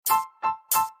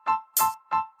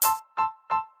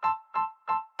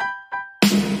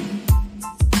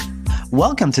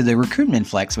Welcome to the Recruitment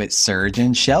Flex with Serge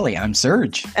and Shelly. I'm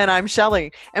Serge. And I'm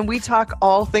Shelly. And we talk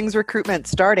all things recruitment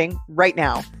starting right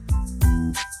now.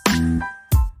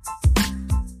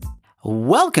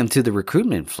 Welcome to the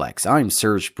Recruitment Flex. I'm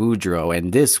Serge Boudreau,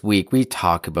 and this week we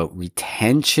talk about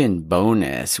retention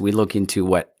bonus. We look into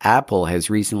what Apple has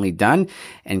recently done,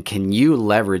 and can you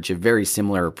leverage a very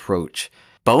similar approach?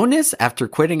 Bonus after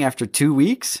quitting after 2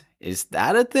 weeks? Is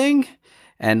that a thing?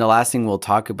 And the last thing we'll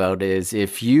talk about is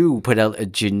if you put out a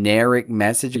generic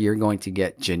message, you're going to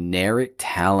get generic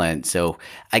talent. So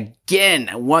again,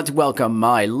 I want to welcome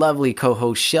my lovely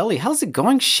co-host, Shelly. How's it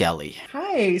going, Shelly?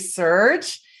 Hi,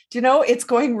 Serge. Do you know, it's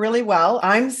going really well.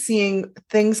 I'm seeing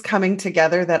things coming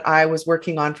together that I was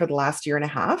working on for the last year and a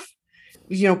half.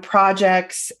 You know,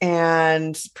 projects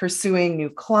and pursuing new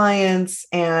clients.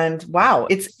 And wow,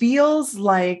 it feels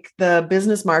like the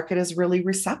business market is really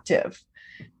receptive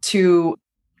to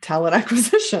talent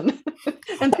acquisition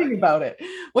and think about it.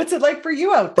 What's it like for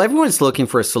you out there? Well, everyone's looking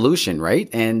for a solution, right?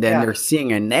 And then they're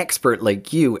seeing an expert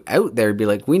like you out there be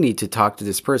like, we need to talk to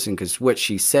this person because what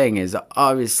she's saying is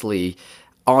obviously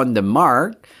on the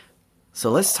mark.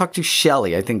 So let's talk to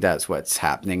Shelly. I think that's what's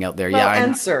happening out there. Well,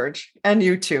 and Serge, and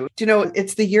you too. Do you know,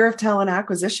 it's the year of talent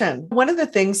acquisition. One of the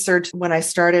things, Serge, when I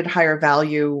started Higher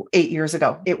Value 8 years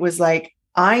ago, it was like,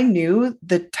 I knew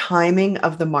the timing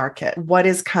of the market, what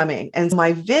is coming. And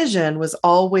my vision was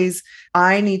always,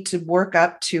 I need to work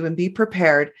up to and be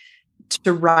prepared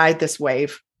to ride this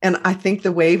wave. And I think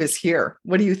the wave is here.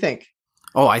 What do you think?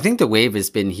 Oh, I think the wave has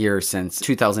been here since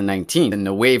 2019. And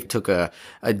the wave took a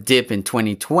dip in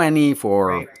 2020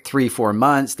 for 3-4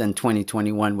 months. Then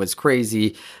 2021 was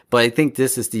crazy. But I think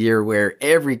this is the year where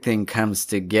everything comes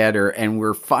together and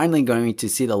we're finally going to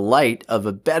see the light of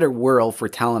a better world for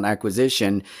talent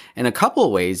acquisition. In a couple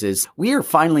of ways is we are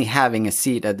finally having a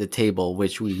seat at the table,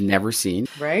 which we've never seen.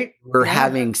 Right. We're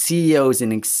having CEOs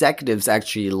and executives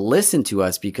actually listen to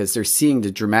us because they're seeing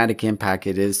the dramatic impact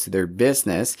it is to their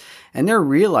business. And they're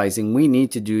realizing we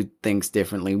need to do things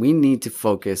differently. We need to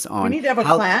focus on. We need to have a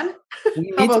plan.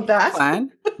 How about that?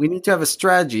 Plan. We need to have a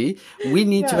strategy. We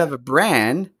need to have a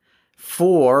brand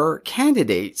for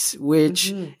candidates,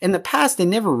 which in the past, they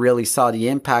never really saw the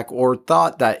impact or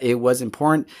thought that it was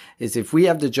important. Is if we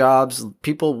have the jobs,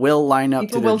 people will line up to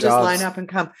the jobs. People will just line up and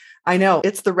come. I know.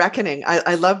 It's the reckoning.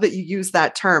 I love that you use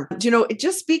that term. Do you know,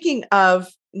 just speaking of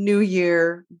new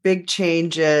year, big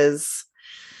changes,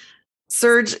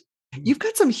 Serge, you've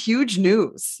got some huge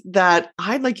news that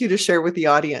I'd like you to share with the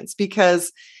audience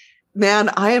because, man,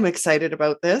 I am excited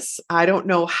about this. I don't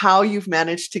know how you've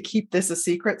managed to keep this a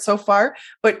secret so far,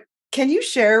 but can you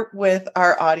share with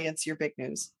our audience your big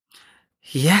news?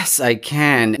 Yes, I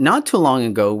can. Not too long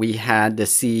ago, we had the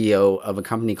CEO of a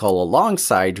company called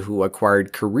Alongside who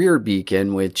acquired Career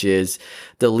Beacon, which is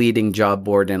the leading job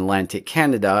board in Atlantic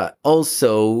Canada,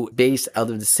 also based out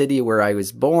of the city where I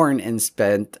was born and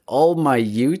spent all my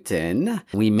youth in.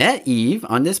 We met Eve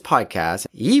on this podcast.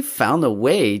 Eve found a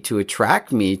way to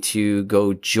attract me to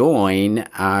go join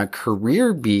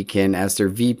Career Beacon as their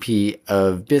VP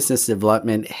of Business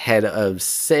Development, Head of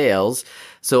Sales.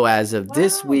 So as of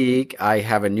this week, I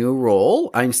have a new role.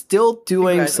 I'm still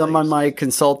doing some of my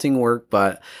consulting work,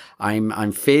 but I'm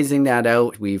phasing that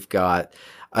out. We've got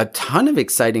a ton of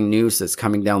exciting news that's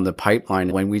coming down the pipeline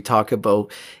when we talk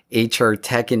about HR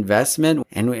tech investment.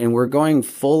 And we're going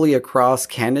fully across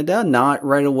Canada, not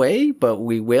right away, but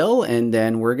we will. And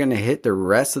then we're going to hit the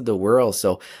rest of the world.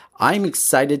 So I'm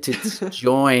excited to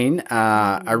join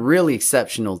a really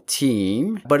exceptional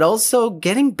team, but also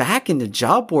getting back in the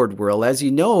job board world. As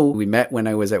you know, we met when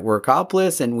I was at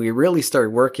Workopolis and we really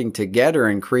started working together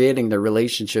and creating the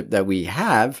relationship that we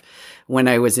have when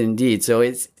I was Indeed. So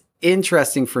it's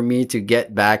interesting for me to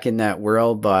get back in that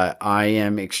world, but I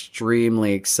am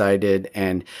extremely excited.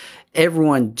 And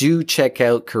everyone do check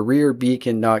out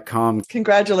careerbeacon.com.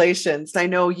 Congratulations. I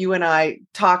know you and I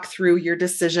talked through your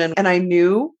decision, and I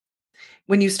knew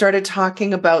when you started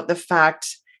talking about the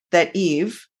fact that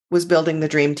Eve was building the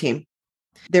dream team,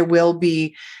 there will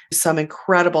be some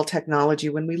incredible technology.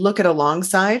 When we look at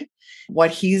Alongside, what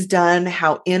he's done,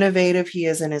 how innovative he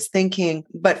is in his thinking.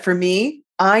 But for me,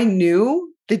 I knew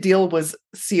the deal was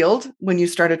sealed when you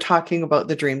started talking about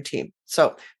the dream team.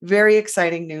 So very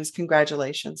exciting news.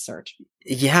 Congratulations, Serge.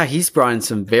 Yeah, he's brought in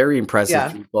some very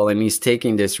impressive people and he's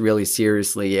taking this really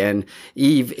seriously. And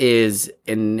Eve is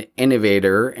an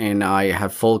innovator and I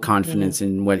have full confidence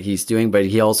in what he's doing, but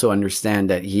he also understands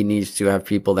that he needs to have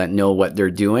people that know what they're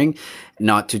doing.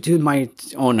 Not to toot my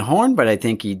own horn, but I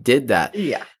think he did that.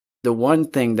 Yeah. The one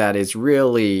thing that is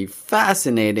really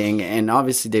fascinating, and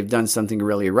obviously they've done something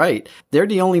really right, they're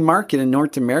the only market in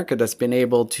North America that's been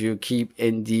able to keep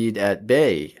Indeed at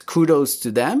bay. Kudos to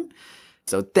them.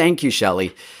 So thank you,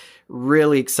 Shelley.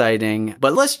 Really exciting.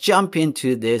 But let's jump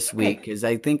into this week because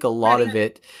I think a lot of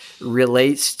it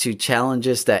relates to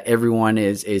challenges that everyone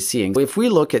is seeing. If we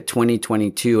look at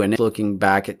 2022 and looking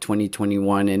back at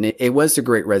 2021, and it was a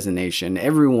great resignation,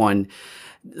 everyone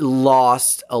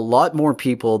lost a lot more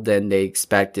people than they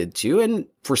expected to. And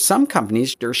for some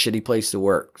companies, they're a shitty place to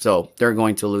work. So they're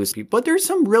going to lose people. But there's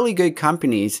some really good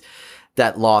companies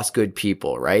that lost good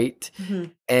people, right? Mm-hmm.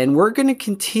 And we're going to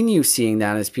continue seeing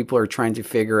that as people are trying to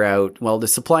figure out, well, the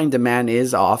supply and demand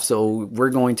is off, so we're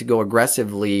going to go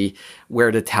aggressively where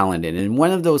the talent is. And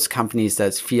one of those companies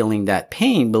that's feeling that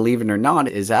pain, believe it or not,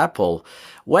 is Apple.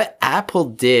 What Apple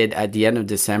did at the end of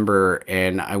December,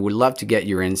 and I would love to get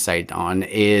your insight on,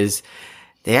 is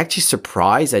they actually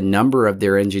surprised a number of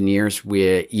their engineers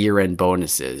with year-end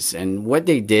bonuses. And what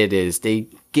they did is they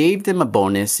gave them a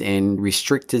bonus in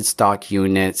restricted stock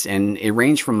units, and it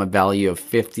ranged from a value of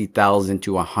 $50,000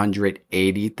 to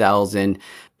 $180,000.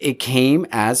 It came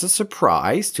as a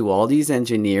surprise to all these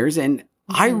engineers, and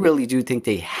I really do think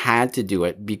they had to do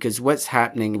it because what's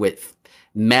happening with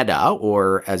Meta,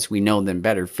 or as we know them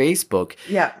better, Facebook,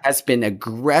 has been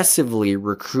aggressively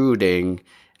recruiting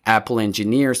Apple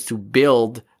engineers to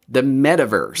build the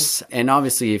metaverse. And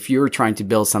obviously, if you're trying to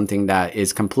build something that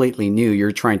is completely new,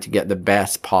 you're trying to get the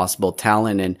best possible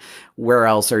talent. And where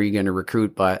else are you going to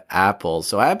recruit but Apple?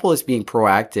 So Apple is being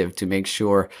proactive to make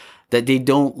sure that they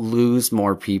don't lose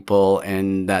more people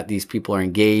and that these people are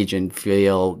engaged and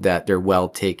feel that they're well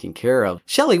taken care of.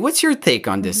 Shelley, what's your take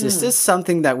on this? Is this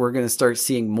something that we're going to start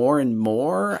seeing more and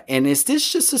more? And is this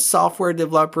just a software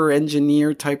developer,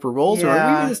 engineer type of roles? Or are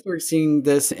we going to start seeing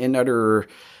this in other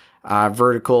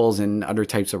verticals and other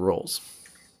types of roles?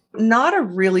 Not a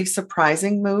really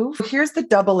surprising move. Here's the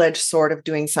double-edged sword of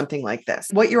doing something like this.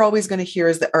 What you're always going to hear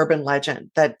is the urban legend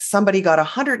that somebody got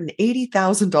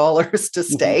 $180,000 to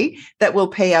stay that will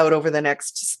pay out over the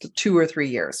next 2 or 3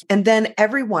 years. And then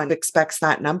everyone expects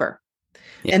that number.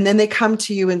 Yeah. And then they come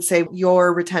to you and say,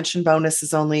 your retention bonus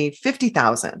is only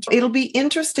 $50,000. It'll be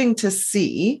interesting to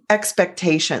see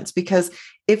expectations, because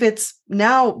if it's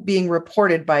now being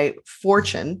reported by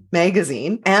Fortune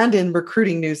magazine and in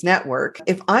Recruiting News Network,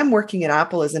 if I'm working at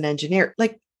Apple as an engineer,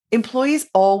 like, employees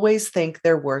always think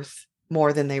they're worth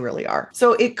more than they really are.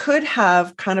 So it could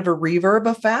have kind of a reverb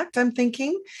effect, I'm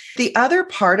thinking. The other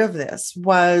part of this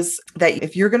was that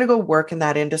if you're going to go work in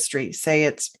that industry, say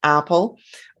it's Apple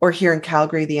or here in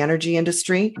Calgary, the energy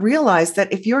industry, realize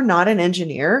that if you're not an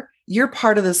engineer, you're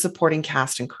part of the supporting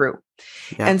cast and crew.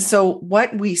 Yeah. And so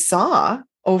what we saw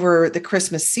over the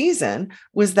Christmas season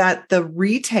was that the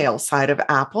retail side of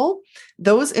Apple,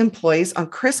 those employees on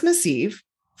Christmas Eve,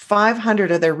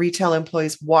 500 of their retail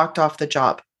employees walked off the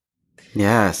job.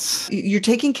 Yes. You're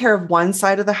taking care of one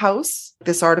side of the house.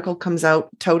 This article comes out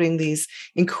touting these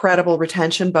incredible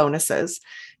retention bonuses,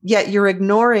 yet you're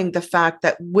ignoring the fact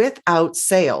that without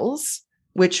sales,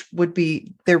 which would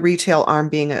be their retail arm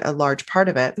being a large part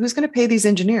of it, who's going to pay these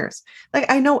engineers? Like,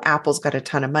 I know Apple's got a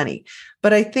ton of money,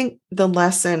 but I think the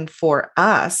lesson for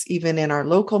us, even in our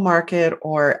local market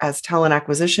or as talent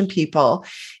acquisition people,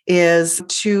 is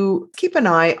to keep an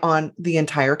eye on the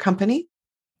entire company.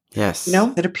 Yes. You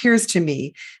know, it appears to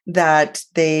me that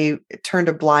they turned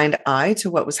a blind eye to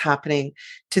what was happening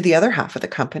to the other half of the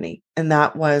company, and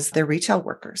that was their retail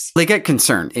workers. They get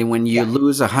concerned. And when you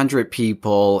lose 100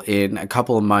 people in a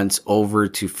couple of months over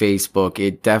to Facebook,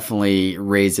 it definitely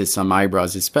raises some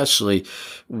eyebrows, especially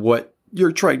what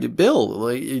you're trying to build.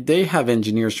 Like, they have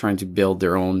engineers trying to build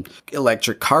their own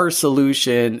electric car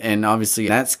solution, and obviously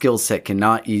that skill set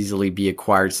cannot easily be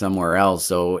acquired somewhere else.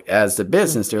 So as the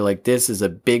business, they're like, this is a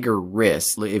bigger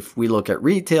risk. If we look at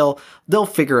retail, they'll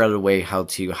figure out a way how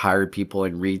to hire people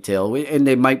in retail, and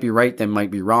they might be right, they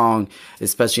might be wrong,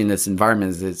 especially in this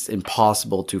environment. It's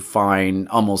impossible to find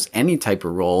almost any type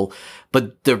of role.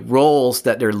 But the roles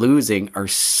that they're losing are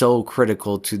so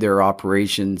critical to their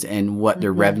operations and what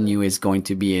their revenue is going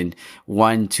to be in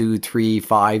 1, 2, 3,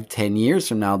 5, 10 years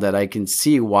from now, that I can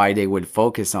see why they would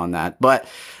focus on that. But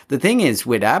the thing is,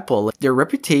 with Apple, their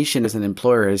reputation as an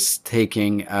employer is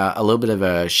taking a little bit of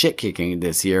a shit kicking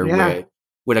this year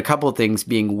with a couple of things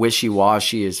being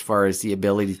wishy-washy as far as the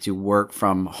ability to work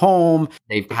from home.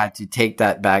 They've had to take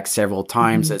that back several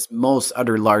times, as most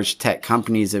other large tech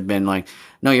companies have been like,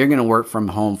 no, you're going to work from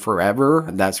home forever.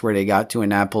 That's where they got to,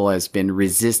 and Apple has been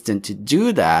resistant to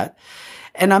do that.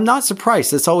 And I'm not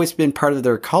surprised. It's always been part of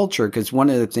their culture, because one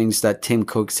of the things that Tim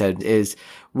Cook said is,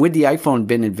 would the iPhone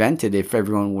been invented if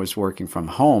everyone was working from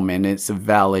home? And it's a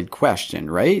valid question,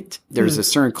 right? There's a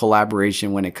certain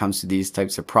collaboration when it comes to these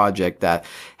types of projects that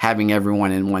having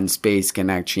everyone in one space can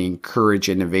actually encourage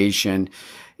innovation.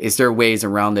 Is there ways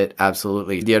around it?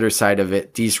 Absolutely. The other side of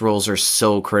it, these roles are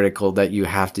so critical that you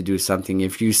have to do something.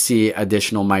 If you see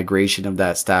additional migration of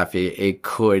that staff, it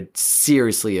could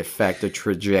seriously affect the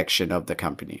trajectory of the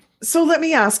company. So let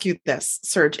me ask you this,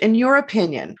 Serge. In your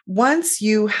opinion, once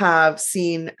you have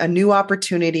seen a new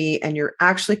opportunity and you're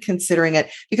actually considering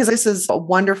it, because this is a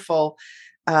wonderful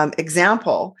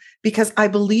example, because I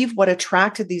believe what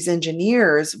attracted these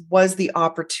engineers was the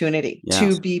opportunity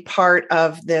to be part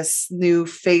of this new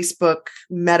Facebook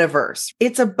metaverse.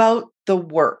 It's about the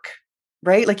work,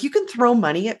 right? Like you can throw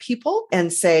money at people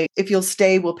and say, if you'll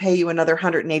stay, we'll pay you another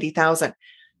 180,000.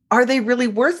 Are they really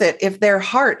worth it if their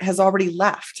heart has already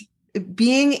left?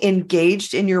 Being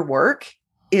engaged in your work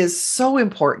is so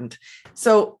important.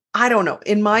 So I don't know.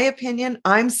 In my opinion,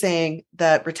 I'm saying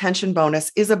that retention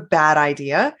bonus is a bad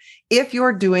idea if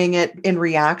you're doing it in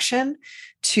reaction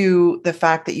to the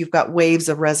fact that you've got waves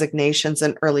of resignations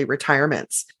and early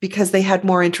retirements because they had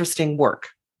more interesting work,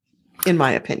 in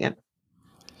my opinion.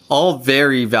 All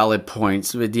very valid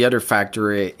points. But the other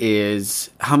factor is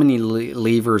how many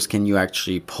levers can you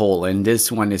actually pull? And this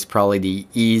one is probably the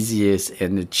easiest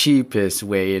and the cheapest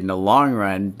way in the long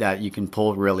run that you can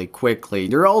pull really quickly.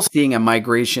 You're also seeing a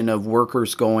migration of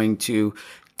workers going to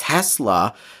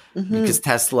Tesla because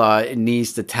Tesla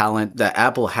needs the talent that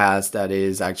Apple has that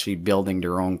is actually building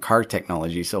their own car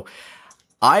technology. So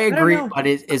I agree, but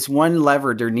it's one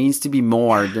lever. There needs to be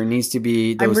more. There needs to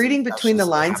be. I'm reading between the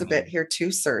lines a bit here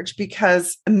too, Serge,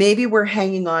 because maybe we're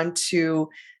hanging on to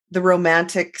the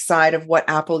romantic side of what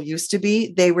Apple used to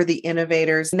be. They were the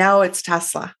innovators. Now it's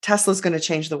Tesla. Tesla's going to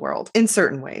change the world in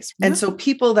certain ways. And so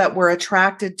people that were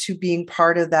attracted to being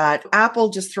part of that, Apple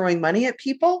just throwing money at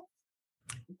people,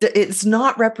 it's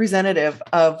not representative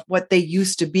of what they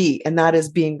used to be. And that is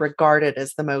being regarded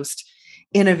as the most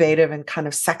innovative and kind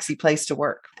of sexy place to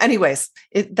work. Anyways,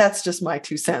 that's just my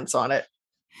 2 cents on it.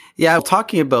 Yeah,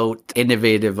 talking about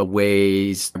innovative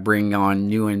ways to bring on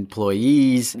new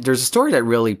employees, there's a story that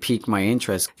really piqued my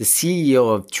interest. The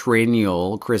CEO of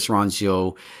Trainual, Chris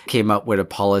Ronzio, came up with a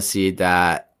policy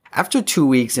that after 2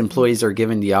 weeks, employees are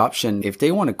given the option, if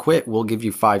they want to quit, we'll give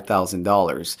you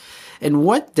 $5,000. And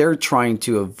what they're trying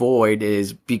to avoid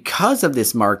is because of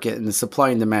this market and the supply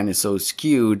and demand is so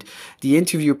skewed, the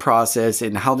interview process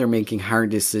and how they're making hiring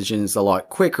decisions a lot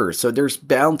quicker. So there's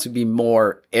bound to be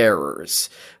more errors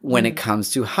when it comes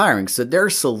to hiring. So their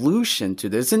solution to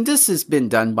this, and this has been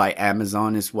done by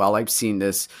Amazon as well. I've seen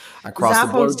this across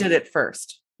the board. Zappos did it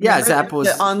first. Yeah, Zappos.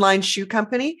 The online shoe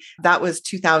company, that was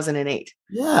 2008.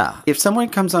 Yeah. If someone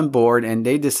comes on board and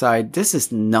they decide this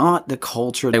is not the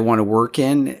culture they want to work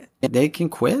in, they can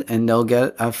quit and they'll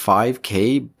get a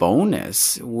 $5,000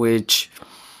 bonus, which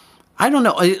I don't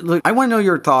know. Look, I want to know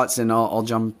your thoughts and I'll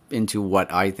jump into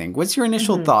what I think. What's your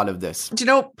initial thought of this? You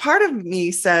know, part of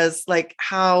me says like,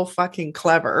 how fucking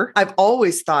clever. I've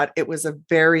always thought it was a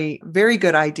very, very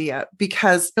good idea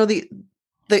because you know,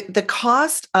 the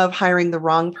cost of hiring the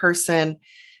wrong person,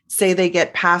 say they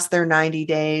get past their 90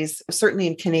 days, certainly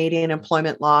in Canadian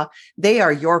employment law, they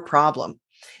are your problem.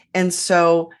 And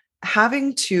so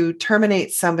having to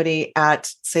terminate somebody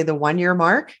at, say, the 1 year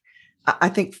mark, I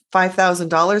think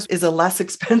 $5,000 is a less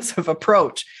expensive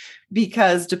approach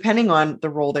because depending on the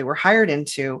role they were hired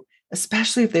into,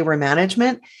 especially if they were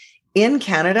management, in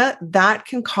Canada, that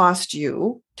can cost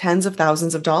you tens of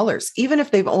thousands of dollars, even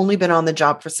if they've only been on the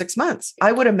job for 6 months.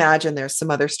 I would imagine there's some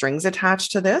other strings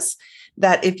attached to this,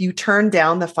 that if you turn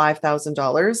down the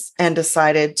 $5,000 and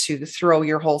decided to throw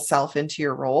your whole self into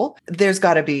your role, there's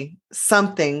got to be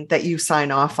something that you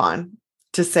sign off on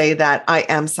to say that I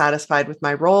am satisfied with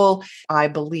my role. I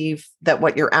believe that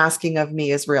what you're asking of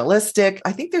me is realistic.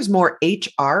 I think there's more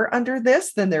HR under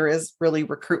this than there is really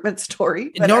recruitment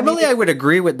story. But normally, I would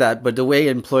agree with that, but the way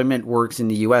employment works in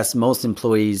the US, most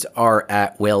employees are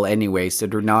at will anyway, so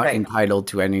they're not entitled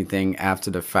to anything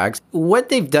after the fact. What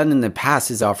they've done in the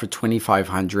past is offer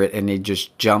 $2,500 and they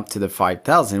just jumped to the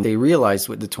 $5,000. They realized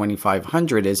with the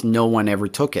 $2,500 is no one ever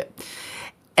took it.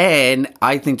 And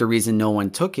I think the reason no one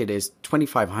took it is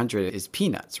 $2,500 is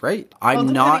peanuts, right?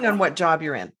 Depending on what job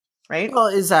you're in, right? Well,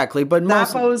 exactly. But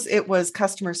Zappos, it was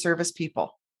customer service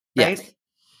people, right? Yes.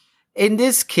 In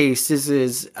this case, this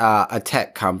is a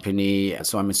tech company,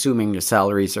 so I'm assuming the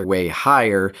salaries are way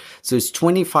higher. So it's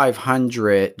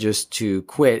 2,500 just to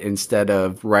quit instead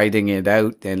of writing it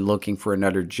out and looking for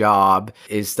another job.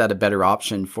 Is that a better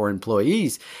option for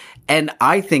employees? And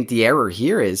I think the error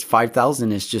here is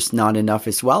 5,000 is just not enough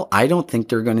as well. I don't think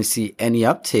they're going to see any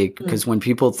uptake because when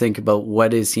people think about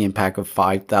what is the impact of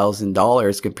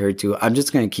 $5,000 compared to I'm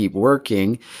just going to keep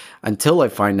working until I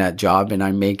find that job and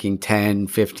I'm making 10,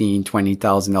 15,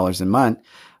 $20,000 a month,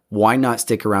 why not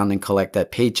stick around and collect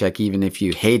that paycheck even if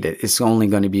you hate it? It's only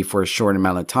going to be for a short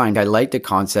amount of time. I like the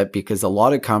concept because a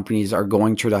lot of companies are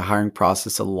going through the hiring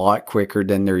process a lot quicker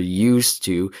than they're used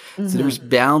to. So there's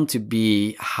bound to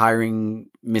be hiring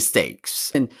mistakes.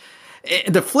 And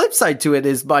the flip side to it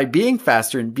is by being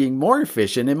faster and being more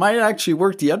efficient, it might actually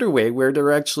work the other way where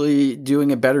they're actually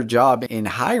doing a better job in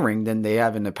hiring than they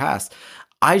have in the past.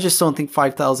 I just don't think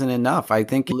 5,000 enough. I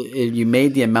think if you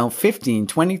made the amount 15,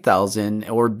 20,000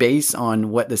 or based on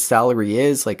what the salary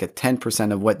is, like a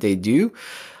 10% of what they do,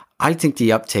 I think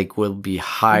the uptake will be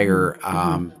higher.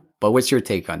 But what's your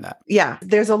take on that? Yeah,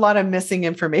 there's a lot of missing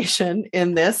information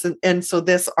in this. And so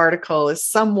this article is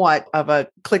somewhat of a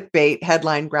clickbait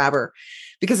headline grabber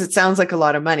because it sounds like a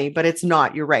lot of money, but it's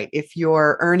not. You're right. If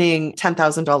you're earning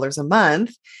 $10,000 a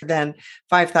month, then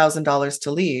 $5,000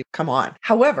 to leave. Come on.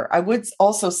 However, I would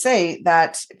also say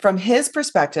that from his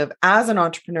perspective as an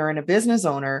entrepreneur and a business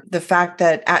owner, the fact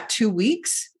that at 2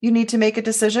 weeks, you need to make a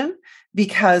decision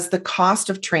because the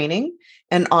cost of training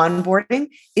and onboarding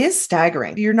is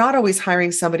staggering. You're not always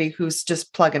hiring somebody who's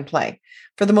just plug and play.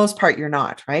 For the most part, you're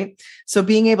not, right? So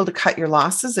being able to cut your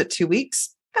losses at 2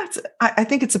 weeks, I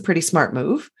think it's a pretty smart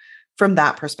move from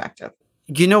that perspective.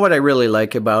 You know what I really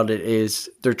like about it is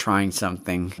they're trying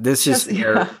something. This is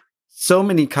where so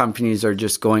many companies are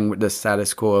just going with the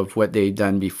status quo of what they've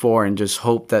done before and just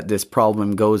hope that this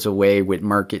problem goes away with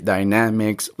market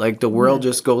dynamics. Like the world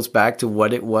just goes back to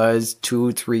what it was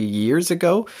 2-3 years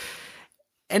ago.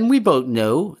 And we both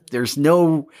know there's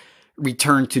no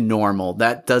return to normal.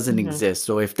 That doesn't exist.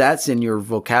 So if that's in your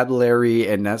vocabulary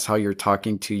and that's how you're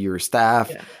talking to your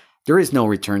staff, there is no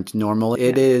return to normal.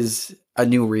 It is a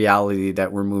new reality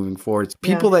that we're moving forward.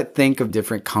 People that think of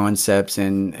different concepts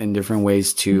and different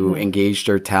ways to engage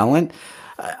their talent,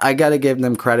 I got to give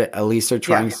them credit. At least they're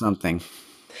trying something.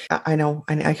 I know,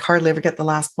 and I hardly ever get the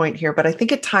last point here, but I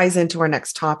think it ties into our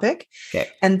next topic. Okay.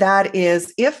 And that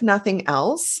is, if nothing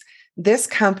else, this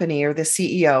company or the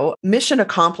CEO, mission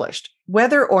accomplished,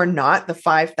 whether or not the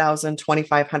 5,000,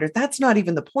 2,500, that's not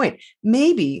even the point.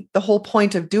 Maybe the whole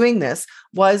point of doing this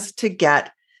was to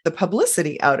get the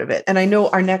publicity out of it. And I know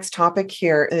our next topic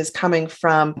here is coming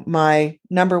from my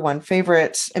number one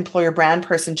favorite employer brand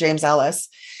person, James Ellis,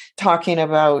 talking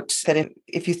about that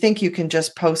if you think you can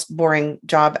just post boring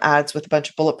job ads with a bunch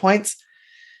of bullet points,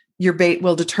 your bait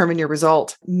will determine your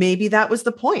result. Maybe that was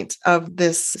the point of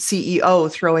this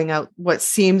CEO throwing out what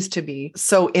seems to be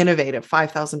so innovative,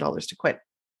 $5,000 to quit.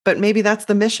 But maybe that's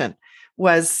the mission,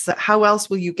 was how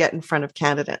else will you get in front of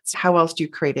candidates? How else do you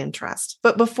create interest?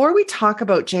 But before we talk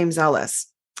about James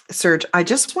Ellis, Serge, I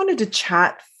just wanted to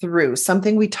chat through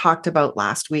something we talked about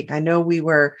last week. I know we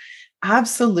were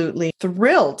absolutely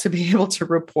thrilled to be able to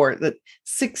report that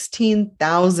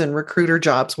 16,000 recruiter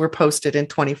jobs were posted in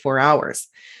 24 hours.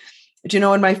 Do you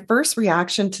know, and my first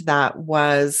reaction to that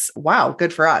was, wow,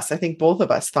 good for us. I think both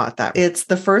of us thought that. It's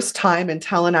the first time in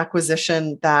talent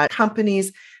acquisition that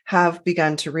companies have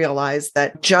begun to realize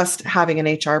that just having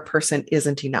an HR person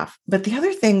isn't enough. But the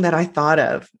other thing that I thought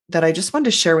of that I just wanted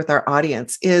to share with our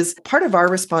audience is part of our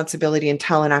responsibility in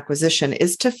talent acquisition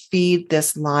is to feed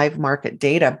this live market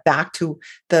data back to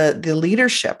the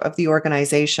leadership of the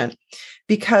organization.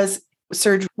 Because,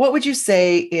 Serge, what would you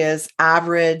say is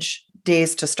average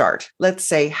days to start? Let's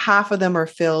say half of them are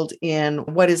filled in,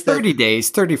 what is the 30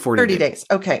 days, 40 days.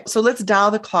 Okay. So let's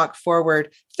dial the clock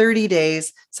forward 30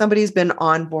 days. Somebody's been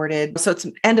onboarded. So it's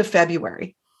end of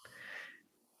February.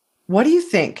 What do you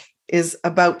think is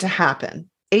about to happen?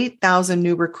 8,000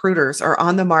 new recruiters are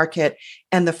on the market.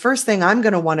 And the first thing I'm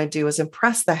going to want to do is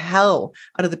impress the hell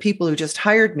out of the people who just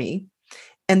hired me.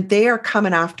 And they are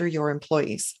coming after your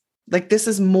employees. Like, this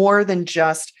is more than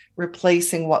just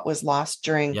replacing what was lost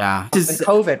during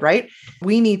COVID, right?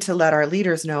 We need to let our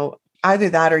leaders know either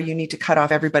that or you need to cut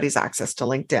off everybody's access to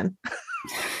LinkedIn.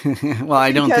 Well,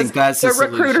 I don't think that's the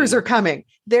recruiters are coming.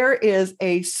 There is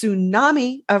a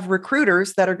tsunami of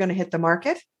recruiters that are going to hit the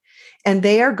market, and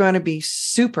they are going to be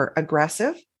super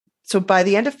aggressive. So by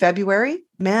the end of February,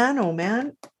 man, oh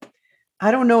man,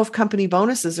 I don't know if company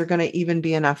bonuses are going to even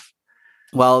be enough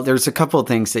Well, there's a couple of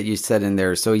things that you said in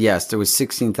there. So yes, there was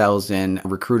 16,000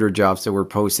 recruiter jobs that were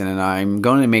posted, and I'm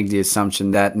going to make the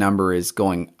assumption that number is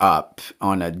going up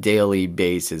on a daily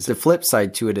basis. The flip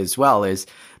side to it as well is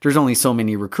there's only so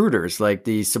many recruiters. Like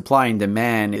the supply and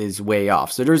demand is way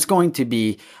off. So there's going to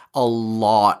be a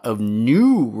lot of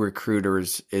new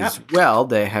recruiters as well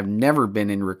that have never been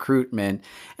in recruitment,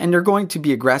 and they're going to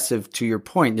be aggressive. To your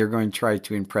point, they're going to try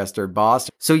to impress their boss.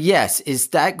 So yes, is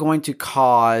that going to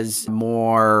cause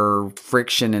more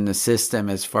friction in the system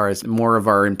as far as more of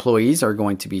our employees are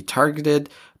going to be targeted?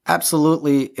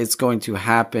 Absolutely, it's going to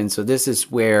happen. So this is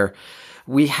where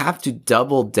we have to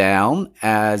double down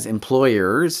as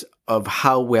employers of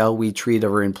how well we treat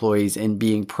our employees and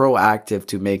being proactive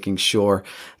to making sure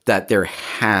that they're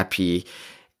happy.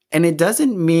 And it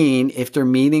doesn't mean if they're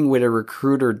meeting with a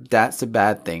recruiter, that's a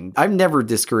bad thing. I've never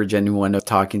discouraged anyone of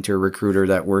talking to a recruiter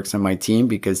that works on my team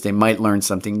because they might learn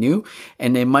something new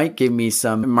and they might give me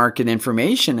some market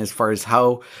information as far as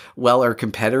how well our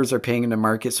competitors are paying in the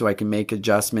market so I can make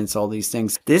adjustments, all these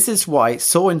things. This is why it's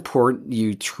so important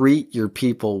you treat your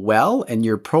people well and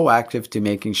you're proactive to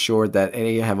making sure that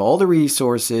they have all the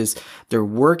resources, they're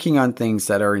working on things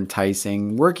that are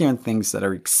enticing, working on things that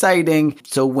are exciting.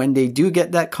 So when they do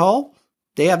get that call,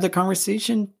 they have the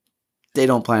conversation, they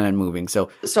don't plan on moving. So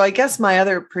I guess my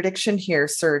other prediction here,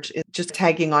 Serge, is just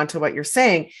tagging on to what you're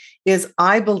saying, is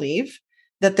I believe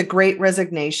that the Great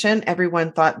Resignation,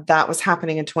 everyone thought that was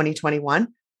happening in 2021.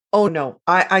 Oh no,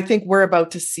 I think we're about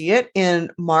to see it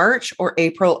in March or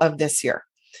April of this year.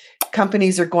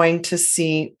 Companies are going to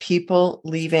see people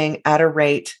leaving at a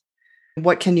rate.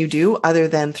 What can you do other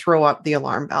than throw up the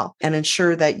alarm bell and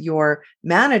ensure that your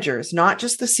managers, not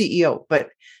just the CEO, but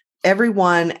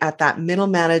everyone at that middle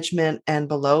management and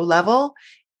below level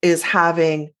is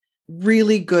having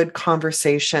really good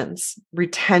conversations,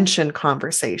 retention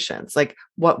conversations. Like,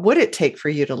 what would it take for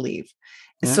you to leave?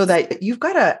 Yeah. So that you've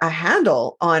got a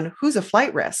handle on who's a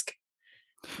flight risk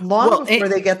before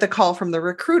they get the call from the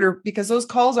recruiter, because those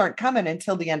calls aren't coming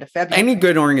until the end of February. Any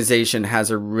good organization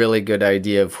has a really good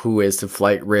idea of who is the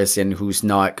flight risk and who's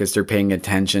not, because they're paying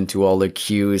attention to all the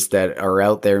cues that are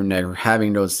out there and they're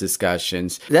having those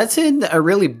discussions. That's a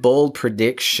really bold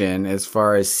prediction as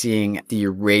far as seeing the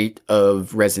rate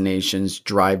of resignations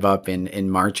drive up in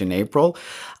March and April.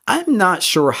 I'm not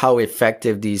sure how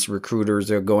effective these recruiters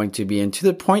are going to be. And to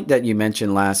the point that you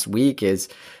mentioned last week is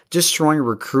just throwing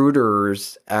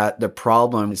recruiters at the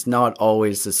problem is not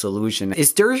always the solution.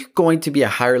 Is there going to be a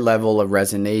higher level of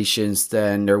resignations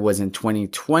than there was in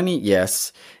 2020?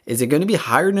 Yes. Is it going to be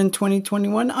higher than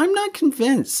 2021? I'm not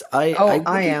convinced. I think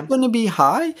it's going to be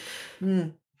high.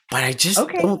 But I just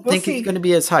don't think it's going to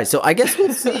be as high. So I guess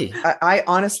we'll see. I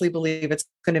honestly believe it's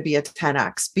going to be a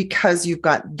 10x because you've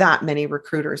got that many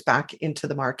recruiters back into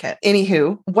the market.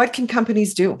 Anywho, what can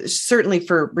companies do? Certainly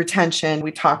for retention,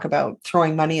 we talk about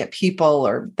throwing money at people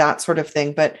or that sort of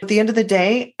thing. But at the end of the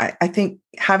day, I think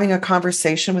having a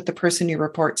conversation with the person you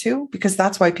report to, because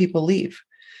that's why people leave.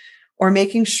 Or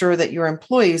making sure that your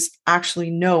employees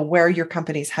actually know where your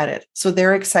company's headed. So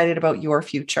they're excited about your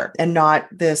future and not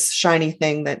this shiny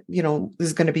thing that,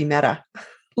 is going to be Meta.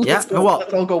 Let's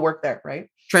all go work there, right?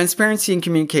 Transparency and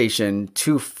communication,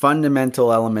 two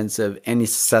fundamental elements of any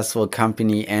successful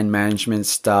company and management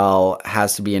style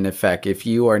has to be in effect. If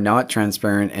you are not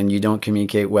transparent and you don't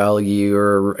communicate well,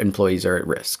 your employees are at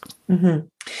risk. Mm-hmm.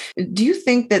 Do you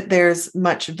think that there's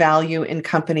much value in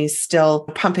companies still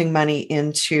pumping money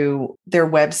into their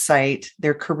website,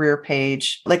 their career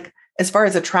page, like as far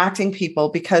as attracting people?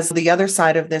 Because the other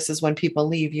side of this is when people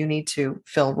leave, you need to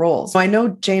fill roles. So I know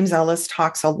James Ellis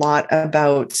talks a lot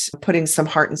about putting some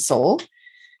heart and soul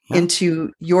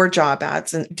into your job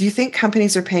ads. And do you think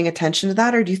companies are paying attention to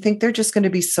that? Or do you think they're just going to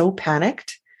be so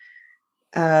panicked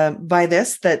by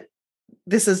this that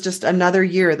this is just another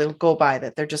year that'll go by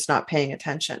that they're just not paying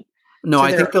attention? No,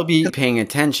 I think they'll be paying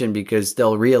attention because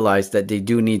they'll realize that they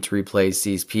do need to replace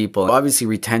these people. Obviously,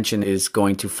 retention is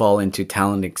going to fall into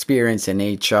talent experience and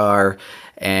HR,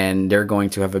 and they're going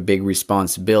to have a big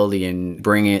responsibility in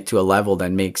bringing it to a level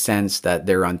that makes sense that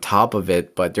they're on top of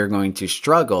it, but they're going to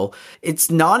struggle. It's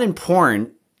not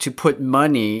important to put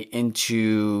money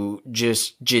into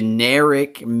just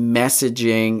generic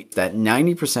messaging that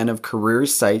 90% of career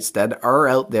sites that are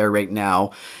out there right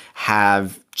now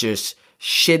have just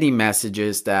shitty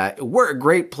messages that we're a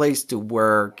great place to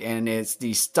work and it's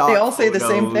the stock. They all say the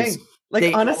same thing.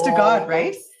 Like, honest to God,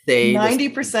 right?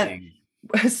 90%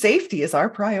 safety is our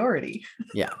priority.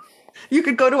 Yeah. You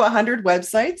could go to 100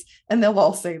 websites and they'll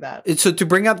all say that. So to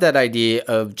bring up that idea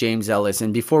of James Ellis,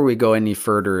 and before we go any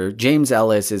further, James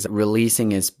Ellis is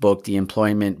releasing his book, The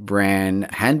Employment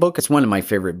Brand Handbook. It's one of my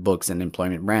favorite books in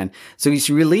employment brand. So he's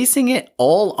releasing it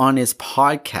all on his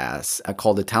podcast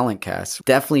called The Talent Cast.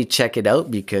 Definitely check it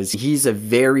out because he's a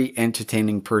very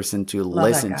entertaining person to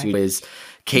listen to. His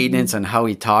cadence and how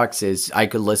he talks is, I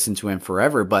could listen to him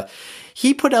forever. But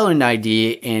he put out an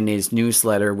idea in his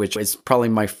newsletter, which is probably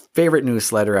my favorite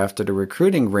newsletter after the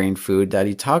Recruiting Brain Food, that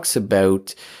he talks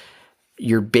about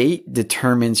your bait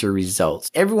determines your results.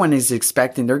 Everyone is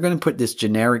expecting they're going to put this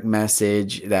generic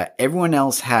message that everyone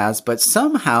else has, but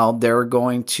somehow they're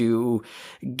going to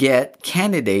get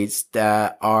candidates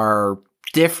that are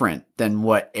different than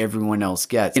what everyone else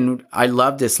gets. And I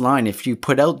love this line. If you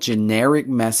put out generic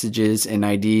messages and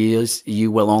ideas,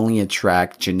 you will only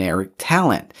attract generic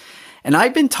talent. And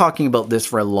I've been talking about this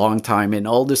for a long time, and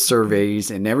all the surveys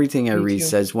and everything I read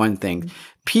says one thing.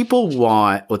 People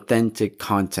want authentic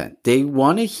content. They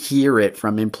want to hear it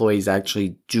from employees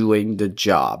actually doing the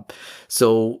job.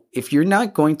 So if you're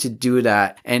not going to do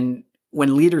that, and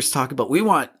when leaders talk about, we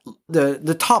want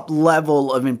the top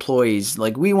level of employees,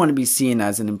 like we want to be seen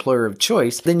as an employer of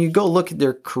choice, then you go look at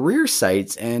their career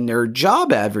sites and their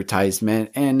job advertisement,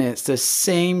 and it's the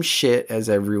same shit as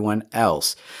everyone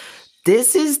else.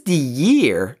 This is the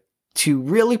year to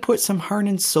really put some heart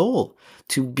and soul,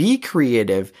 to be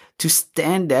creative, to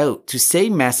stand out, to say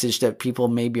message that people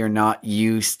maybe are not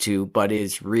used to, but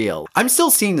is real. I'm still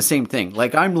seeing the same thing.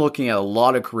 Like, I'm looking at a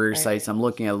lot of career sites. I'm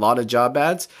looking at a lot of job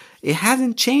ads. It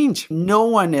hasn't changed. No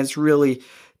one has really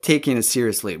taken it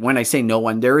seriously. When I say no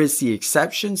one, there is the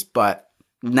exceptions, but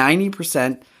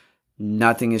 90%,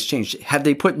 nothing has changed. Have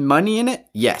they put money in it?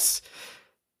 Yes.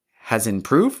 Has it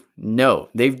improved? No.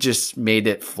 They've just made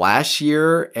it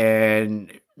flashier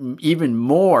and even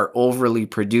more overly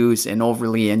produced and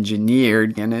overly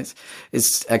engineered. And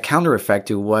it's a counter effect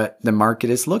to what the market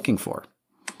is looking for.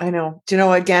 I know. Do you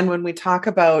know, again, when we talk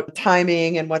about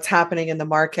timing and what's happening in the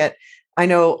market, I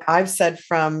know I've said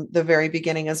from the very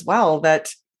beginning as well that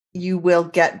you will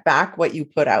get back what you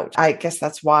put out. I guess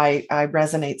that's why I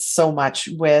resonate so much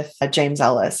with James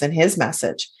Ellis and his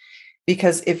message.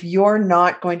 Because if you're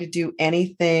not going to do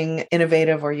anything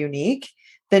innovative or unique,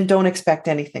 then don't expect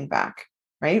anything back,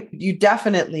 right? You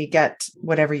definitely get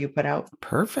whatever you put out.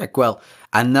 Perfect. Well,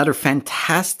 another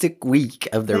fantastic week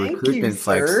of the Recruitment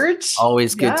Flex.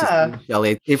 Always good to see you,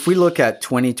 Shelley. If we look at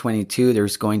 2022,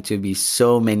 there's going to be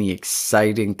so many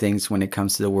exciting things when it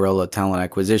comes to the world of talent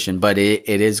acquisition, but it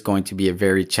is going to be a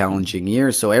very challenging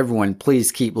year. So everyone,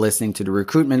 please keep listening to the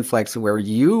Recruitment Flex, where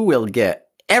you will get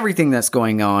everything that's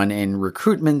going on in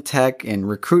recruitment tech and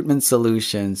recruitment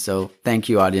solutions. So thank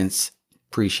you, audience.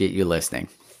 Appreciate you listening.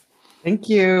 Thank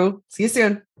you. See you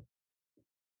soon.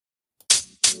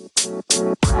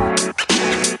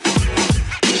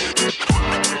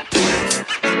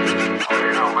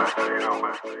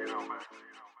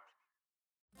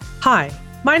 Hi,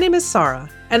 my name is Sarah,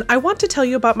 and I want to tell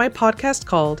you about my podcast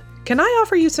called Can I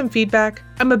Offer You Some Feedback?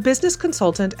 I'm a business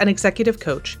consultant and executive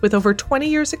coach with over 20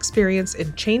 years experience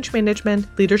in change management,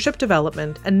 leadership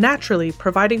development, and naturally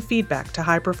providing feedback to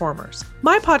high performers.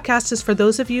 My podcast is for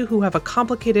those of you who have a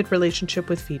complicated relationship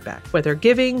with feedback, whether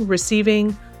giving,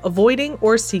 receiving, avoiding,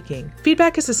 or seeking.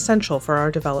 Feedback is essential for our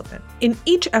development. In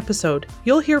each episode,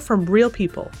 you'll hear from real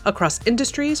people across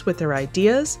industries with their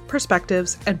ideas,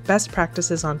 perspectives, and best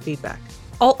practices on feedback.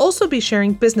 I'll also be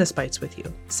sharing business bites with you,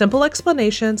 simple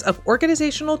explanations of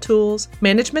organizational tools,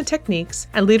 management techniques,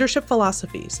 and leadership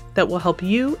philosophies that will help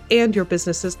you and your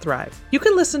businesses thrive. You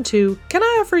can listen to Can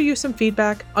I Offer You Some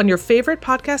Feedback on your favorite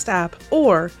podcast app,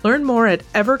 or learn more at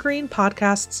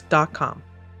evergreenpodcasts.com.